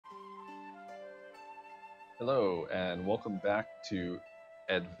Hello, and welcome back to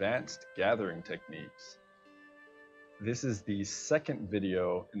Advanced Gathering Techniques. This is the second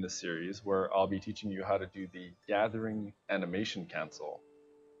video in the series where I'll be teaching you how to do the gathering animation cancel.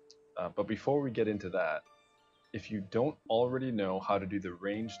 But before we get into that, if you don't already know how to do the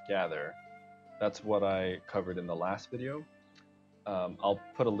ranged gather, that's what I covered in the last video. I'll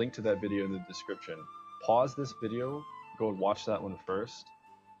put a link to that video in the description. Pause this video, go and watch that one first,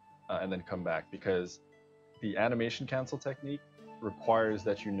 and then come back, because the animation cancel technique requires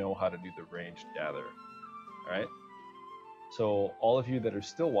that you know how to do the ranged gather. All right. So all of you that are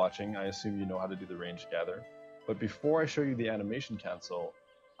still watching, I assume you know how to do the ranged gather. But before I show you the animation cancel,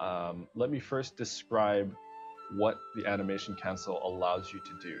 let me first describe what the animation cancel allows you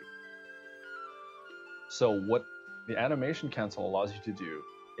to do. So what the animation cancel allows you to do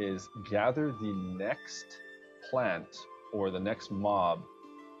is gather the next plant or the next mob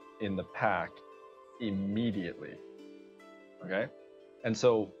in the pack immediately. Okay, and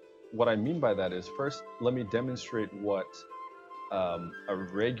so what I mean by that is, first let me demonstrate what a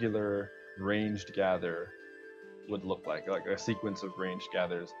regular ranged gather would look like a sequence of ranged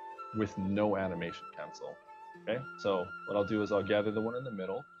gathers with no animation cancel. Okay, so what I'll do is I'll gather the one in the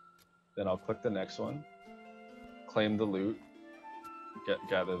middle, then I'll click the next one, claim the loot,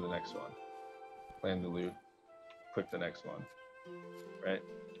 gather the next one, claim the loot, click the next one, right,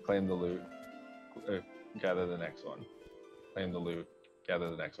 claim the loot, gather the next one, claim the loot, gather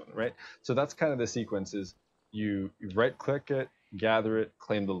the next one, right? So that's kind of the sequence: is you right click it, gather it,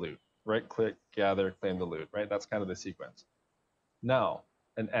 claim the loot, right click, gather, claim the loot, right? That's kind of the sequence. Now,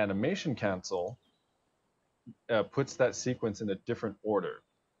 an animation cancel puts that sequence in a different order.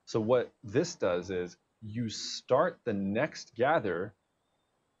 So what this does is you start the next gather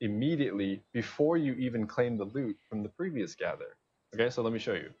immediately before you even claim the loot from the previous gather. Okay, so let me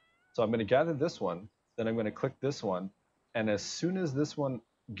show you. So I'm going to gather this one, then I'm going to click this one, and as soon as this one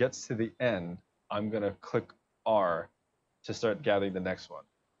gets to the end, I'm going to click R to start gathering the next one.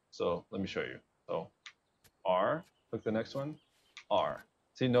 So let me show you. So R, click the next one, R.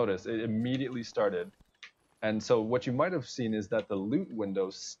 See, notice it immediately started. And so what you might have seen is that the loot window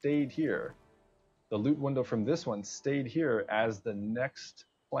stayed here. The loot window from this one stayed here as the next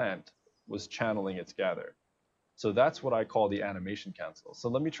plant was channeling its gather. So that's what I call the animation cancel. So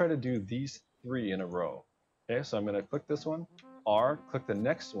let me try to do these three in a row. Okay, so I'm going to click this one, R, click the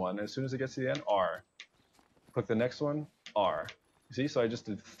next one. As soon as it gets to the end, R. Click the next one, R. You see, so I just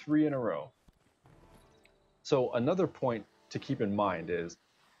did three in a row. So another point to keep in mind is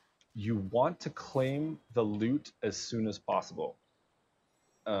you want to claim the loot as soon as possible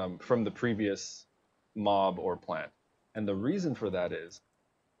from the previous mob or plant. And the reason for that is,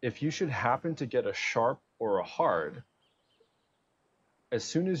 if you should happen to get a sharp or a hard, as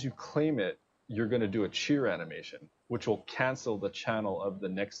soon as you claim it, you're going to do a cheer animation, which will cancel the channel of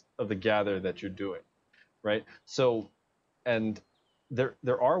the gather that you're doing, right? So, and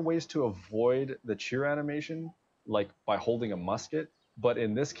there are ways to avoid the cheer animation, like by holding a musket, but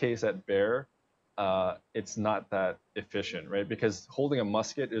in this case at bear, it's not that efficient, right? Because holding a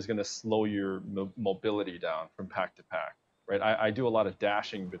musket is going to slow your mobility down from pack to pack, right? I do a lot of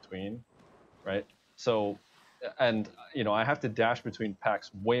dashing between, right? So, and you know, I have to dash between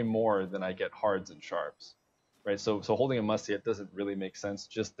packs way more than I get hards and sharps, right? So holding a musket doesn't really make sense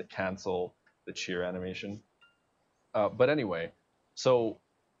just to cancel the cheer animation. But anyway, so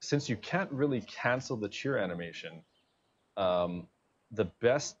since you can't really cancel the cheer animation, the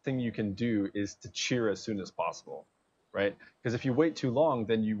best thing you can do is to cheer as soon as possible, right? Because if you wait too long,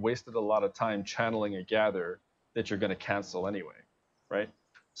 then you wasted a lot of time channeling a gather that you're going to cancel anyway, right?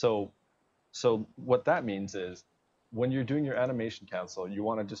 So what that means is, when you're doing your animation cancel, you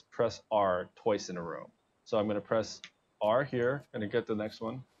want to just press R twice in a row. So I'm going to press R here, and to get the next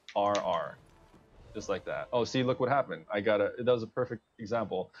one, R, R, just like that. Oh, see, look what happened. That was a perfect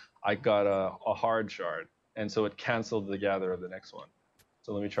example. I got a hard shard, and so it canceled the gather of the next one.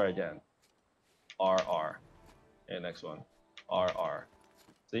 So let me try again. R, R, and next one, R, R.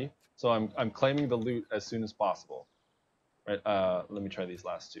 See? So I'm claiming the loot as soon as possible, right? Let me try these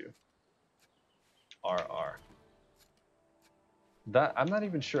last two. R, R. That I'm not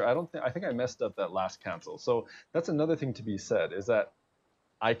even sure. I think I messed up that last cancel. So that's another thing to be said, is that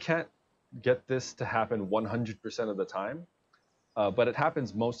I can't get this to happen 100% of the time, but it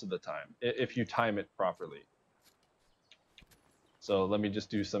happens most of the time if you time it properly. So let me just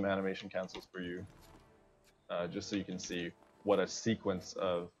do some animation cancels for you, just so you can see what a sequence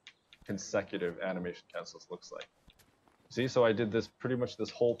of consecutive animation cancels looks like. See, so I did this pretty much this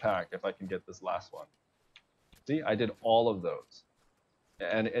whole pack if I can get this last one. See, I did all of those.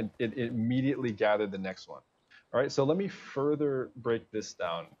 And it immediately gathered the next one. All right, so let me further break this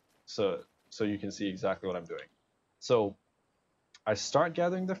down so you can see exactly what I'm doing. So I start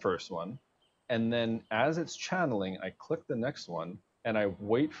gathering the first one, and then as it's channeling, I click the next one, and I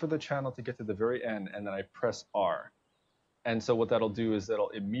wait for the channel to get to the very end, and then I press R. And so what that'll do is that'll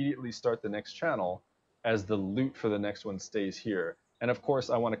immediately start the next channel as the loot for the next one stays here. And of course,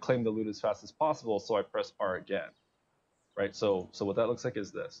 I want to claim the loot as fast as possible, so I press R again, right? So what that looks like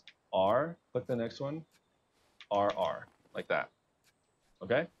is this. R, click the next one, R, R, like that,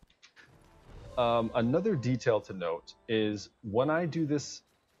 okay? Another detail to note is when I do this,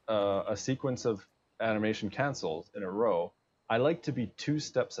 a sequence of animation cancels in a row, I like to be 2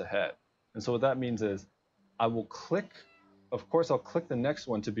 steps ahead. And so what that means is I will click, of course, I'll click the next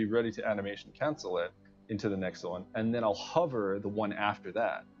one to be ready to animation cancel it into the next one, and then I'll hover the one after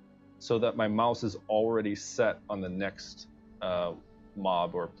that so that my mouse is already set on the next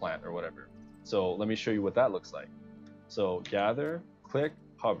mob or plant or whatever. So let me show you what that looks like. So gather, click,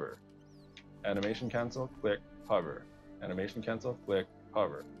 hover. Animation cancel, click, hover. Animation cancel, click,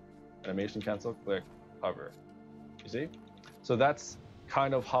 hover. Animation cancel, click, hover. You see? So that's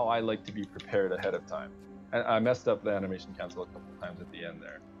kind of how I like to be prepared ahead of time. And I messed up the animation cancel a couple times at the end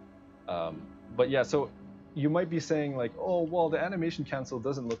there. But yeah, so you might be saying like, oh, well, the animation cancel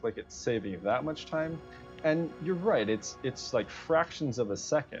doesn't look like it's saving that much time. And you're right, it's like fractions of a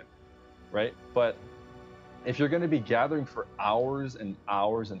second, right? But if you're going to be gathering for hours and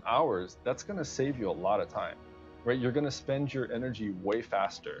hours and hours, that's going to save you a lot of time, right? You're going to spend your energy way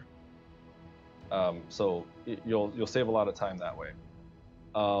faster. So you'll save a lot of time that way.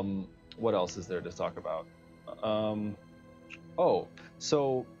 What else is there to talk about? Oh,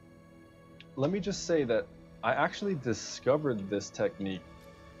 so let me just say that I actually discovered this technique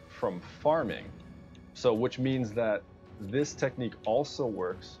from farming. So which means that this technique also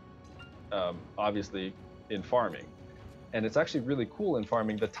works, obviously, in farming. And it's actually really cool in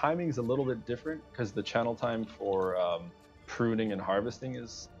farming. The timing is a little bit different because the channel time for pruning and harvesting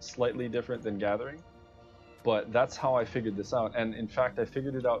is slightly different than gathering. But that's how I figured this out. And in fact, I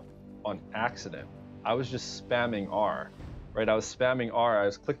figured it out on accident. I was just spamming R, right? I was spamming R. I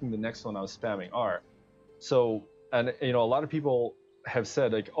was clicking the next one. I was spamming R. So, and you know, a lot of people have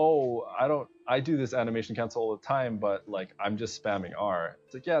said like, oh, I do this animation cancel all the time, but like I'm just spamming R.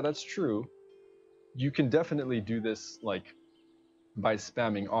 It's like, yeah, that's true. You can definitely do this like by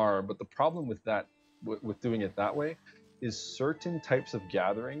spamming R, but the problem with that, with doing it that way, is certain types of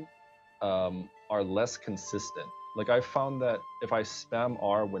gathering are less consistent. Like I found that if I spam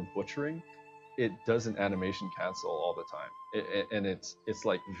R when butchering, it doesn't animation cancel all the time, and it's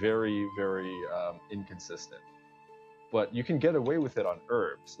like very inconsistent. But you can get away with it on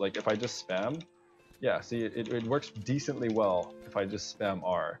herbs. Like if I just spam, yeah, see, it works decently well if I just spam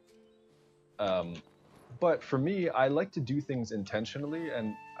R. But for me, I like to do things intentionally,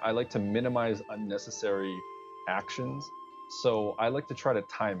 and I like to minimize unnecessary actions. So I like to try to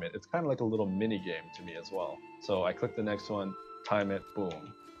time it. It's kind of like a little mini game to me as well. So I click the next one, time it,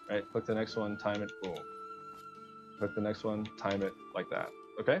 boom. Right? Click the next one, time it, boom. Click the next one, time it, like that.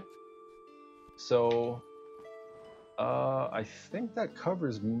 Okay? So I think that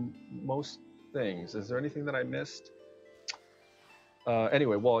covers most things. Is there anything that I missed?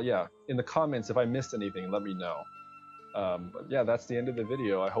 Anyway, well, yeah, in the comments, if I missed anything, let me know. But yeah, that's the end of the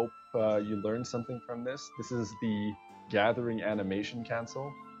video. I hope you learned something from this. This is the gathering animation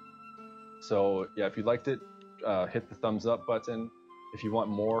cancel. So yeah, if you liked it, hit the thumbs up button. If you want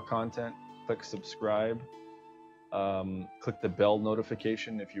more content, click subscribe. Click the bell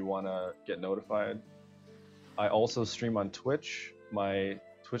notification if you want to get notified. I also stream on Twitch. My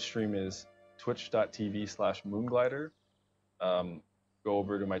Twitch stream is twitch.tv/moonglider. Go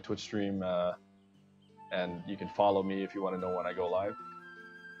over to my Twitch stream and you can follow me if you want to know when I go live.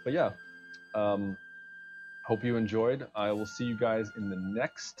 But yeah, hope you enjoyed. I will see you guys in the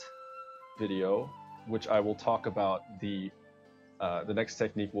next video, which I will talk about the next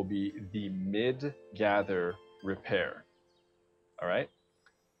technique will be the mid-gather repair. All right?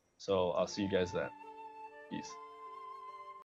 So I'll see you guys then. Peace.